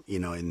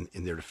 in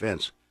their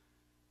defense,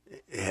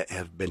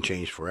 have been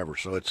changed forever.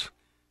 So it's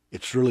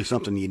really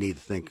something you need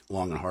to think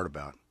long and hard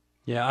about.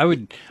 Yeah, I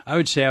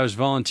would say I was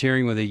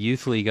volunteering with a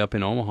youth league up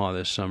in Omaha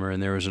this summer,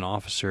 and there was an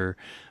officer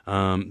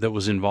that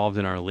was involved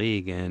in our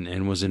league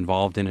and was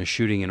involved in a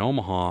shooting in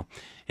Omaha,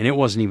 and it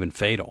wasn't even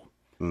fatal.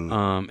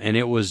 And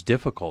it was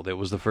difficult. It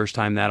was the first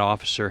time that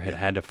officer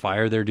had to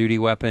fire their duty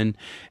weapon,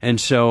 and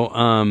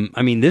so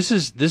this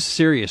is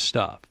serious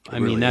stuff.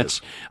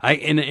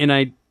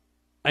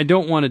 I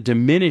don't want to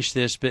diminish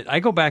this, but I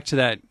go back to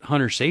that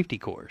hunter safety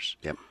course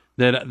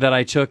that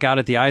I took out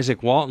at the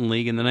Isaac Walton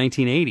League in the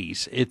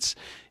 1980s.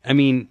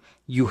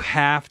 You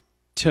have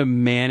to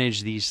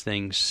manage these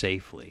things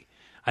safely.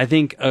 I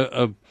think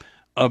a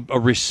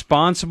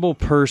responsible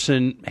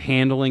person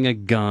handling a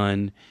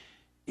gun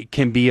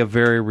can be a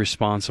very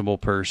responsible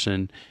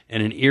person,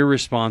 and an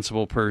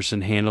irresponsible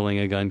person handling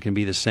a gun can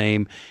be the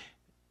same.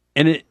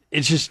 And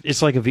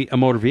it's like a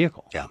motor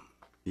vehicle. Yeah.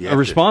 A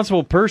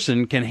responsible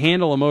person can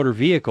handle a motor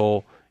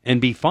vehicle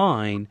and be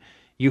fine.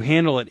 You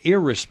handle it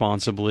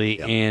irresponsibly,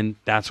 and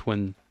that's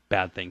when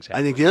bad things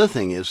happen. I think the other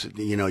thing is,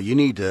 you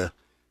need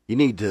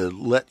to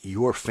let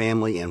your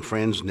family and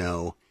friends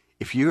know,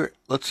 if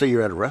let's say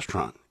you're at a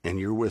restaurant and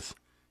you're with,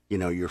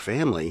 your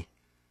family,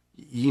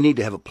 you need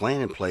to have a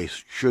plan in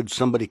place. Should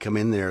somebody come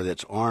in there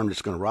that's armed,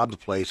 that's going to rob the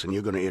place, and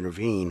you're going to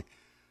intervene,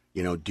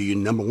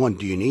 number one,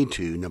 do you need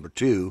to? Number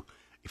two,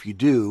 if you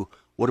do,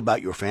 what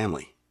about your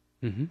family?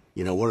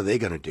 Mm-hmm. What are they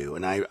going to do?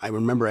 And I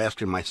remember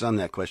asking my son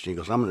that question. He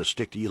goes, I'm going to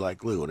stick to you like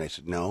glue. And I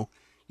said, no,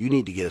 you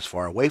need to get as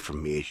far away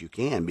from me as you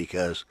can,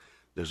 because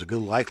there's a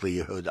good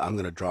likelihood I'm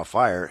going to draw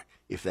fire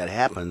if that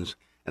happens,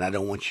 and I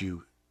don't want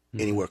you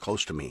anywhere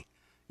close to me.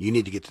 You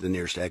need to get to the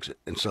nearest exit.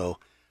 And so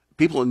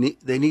people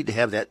they need to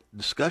have that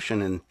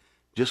discussion and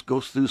just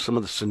go through some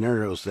of the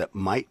scenarios that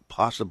might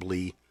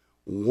possibly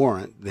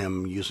warrant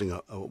them using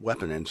a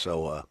weapon. And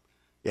so,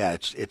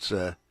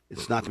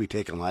 it's not to be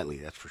taken lightly,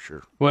 that's for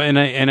sure. Well,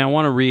 and I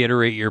want to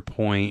reiterate your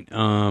point.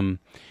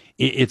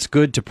 It's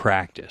good to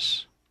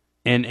practice,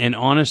 and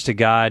honest to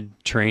God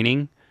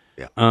training.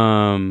 Yeah.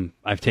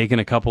 I've taken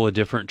a couple of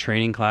different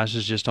training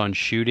classes just on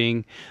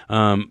shooting.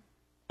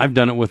 I've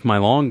done it with my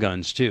long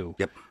guns too.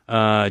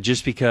 Yep.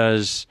 Just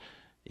because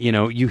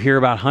you hear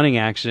about hunting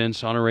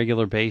accidents on a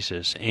regular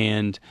basis,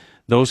 and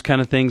those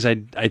kind of things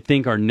I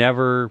think are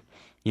never.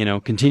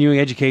 Continuing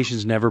education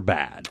is never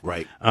bad.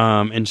 Right.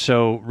 And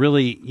so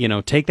really,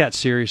 take that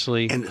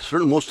seriously. And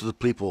certainly most of the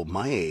people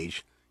my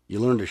age, you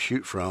learn to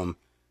shoot from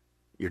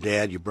your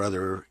dad, your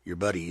brother, your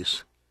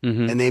buddies,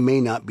 and they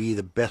may not be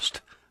the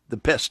best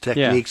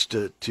techniques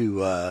to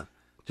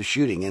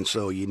shooting. And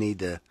so you need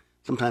to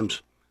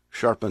sometimes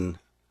sharpen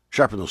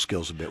those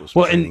skills a bit with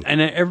some training. And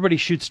everybody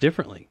shoots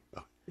differently.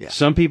 Yeah.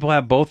 Some people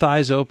have both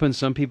eyes open.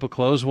 Some people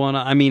close one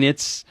eye. I mean,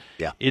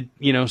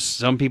 Yeah.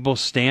 some people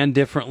stand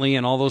differently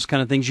and all those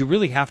kind of things. You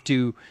really have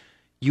to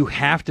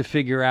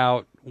figure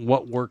out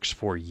what works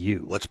for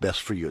you. What's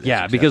best for you. That's yeah,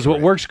 exactly because what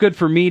right. works good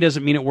for me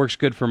doesn't mean it works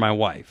good for my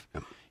wife.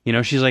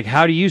 Yep. She's like,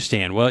 how do you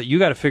stand? Well, you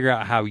got to figure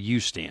out how you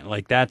stand.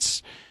 Like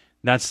that's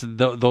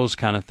those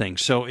kind of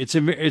things. So it's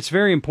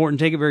very important.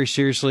 Take it very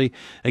seriously.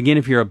 Again,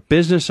 if you're a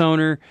business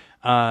owner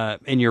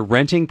and you're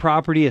renting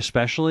property,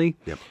 especially,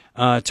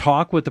 Yep.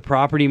 talk with the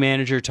property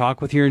manager.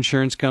 Talk with your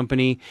insurance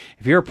company.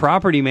 If you're a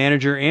property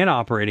manager and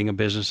operating a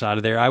business out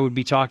of there, I would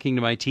be talking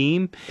to my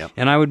team, Yep.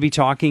 and I would be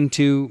talking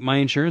to my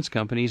insurance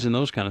companies and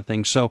those kind of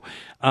things. So,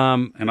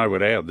 And I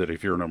would add that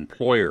if you're an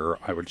employer,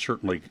 I would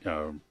certainly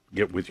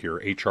get with your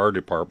HR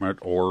department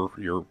or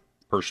your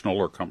personal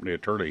or company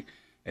attorney.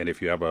 And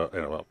if you have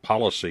a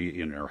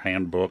policy in your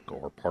handbook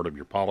or part of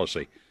your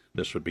policy,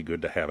 this would be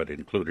good to have it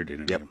included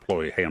in an Yep.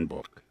 employee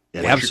handbook.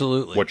 Yeah,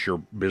 absolutely. What your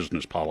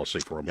business policy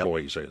for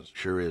employees is.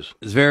 Sure is.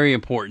 It's very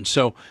important.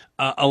 So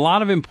a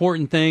lot of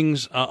important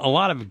things, a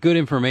lot of good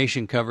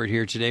information covered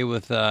here today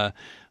with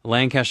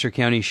Lancaster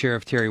County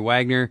Sheriff Terry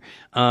Wagner.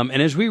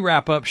 And as we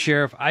wrap up,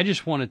 Sheriff, I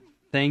just want to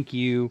thank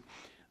you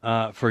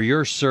for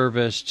your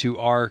service to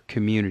our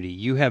community.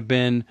 You have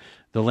been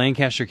the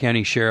Lancaster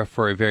County Sheriff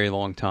for a very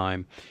long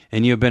time,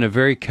 and you have been a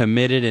very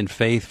committed and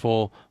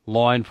faithful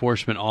law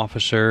enforcement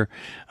officer.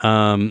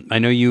 I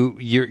know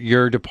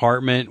your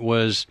department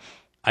was,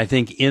 I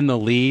think, in the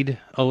lead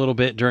a little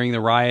bit during the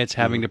riots,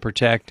 having to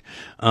protect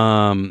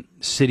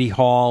City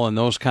Hall and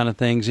those kind of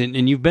things.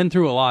 And you've been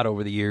through a lot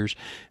over the years.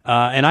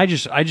 And I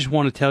just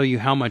want to tell you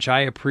how much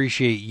I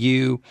appreciate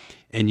you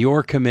and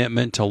your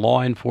commitment to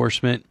law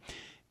enforcement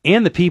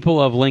and the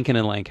people of Lincoln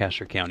and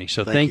Lancaster County.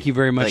 So thank you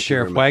very much, Thank you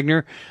Sheriff very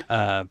much.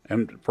 Wagner.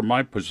 And from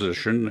my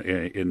position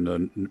in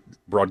the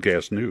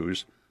broadcast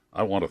news,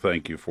 I want to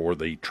thank you for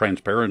the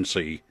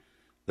transparency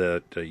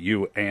that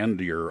you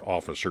and your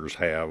officers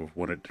have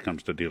when it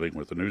comes to dealing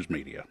with the news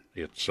media.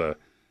 It's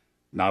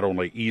not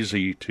only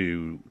easy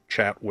to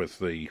chat with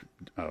the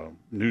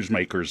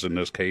newsmakers in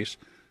this case,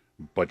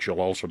 but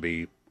you'll also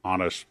be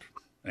honest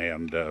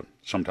and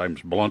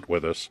sometimes blunt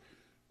with us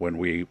when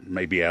we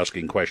may be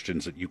asking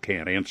questions that you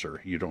can't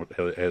answer. You don't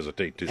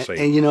hesitate to say.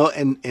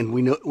 And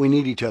we know we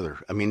need each other.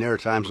 I mean, there are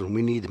times when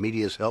we need the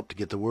media's help to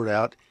get the word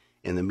out,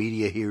 and the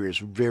media here is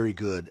very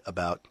good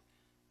about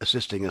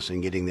assisting us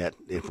in getting that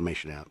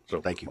information out. So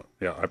thank you.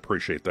 Yeah, I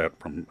appreciate that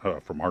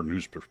from our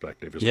news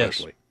perspective,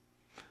 especially.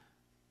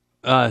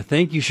 Yes.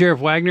 Thank you, Sheriff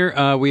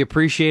Wagner. We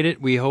appreciate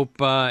it. We hope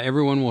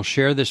everyone will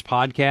share this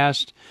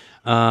podcast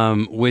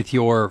with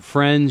your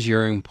friends,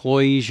 your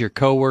employees, your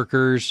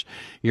coworkers,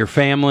 your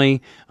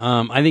family.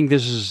 I think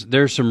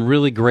there's some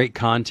really great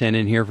content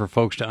in here for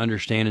folks to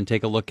understand and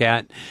take a look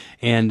at.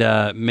 And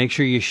make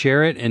sure you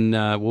share it. And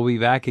we'll be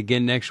back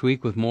again next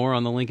week with more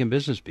on the Lincoln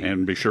Business Beat.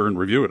 And be sure and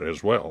review it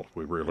as well.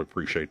 We really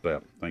appreciate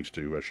that. Thanks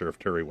to Sheriff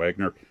Terry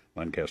Wagner,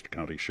 Lancaster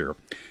County Sheriff.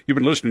 You've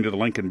been listening to the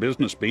Lincoln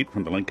Business Beat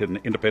from the Lincoln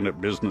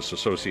Independent Business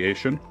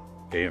Association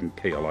and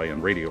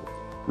KLIN Radio,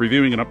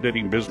 reviewing and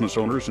updating business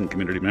owners and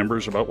community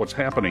members about what's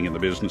happening in the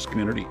business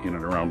community in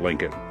and around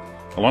Lincoln.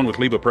 Along with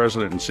LIBA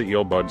President and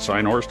CEO Bud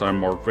Seinhorst, I'm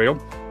Mark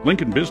Vail.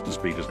 Lincoln Business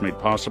Beat is made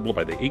possible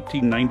by the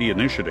 1890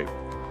 Initiative.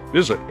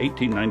 Visit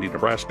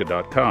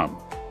 1890nebraska.com,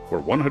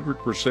 where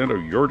 100%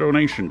 of your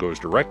donation goes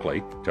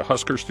directly to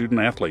Husker student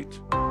athletes.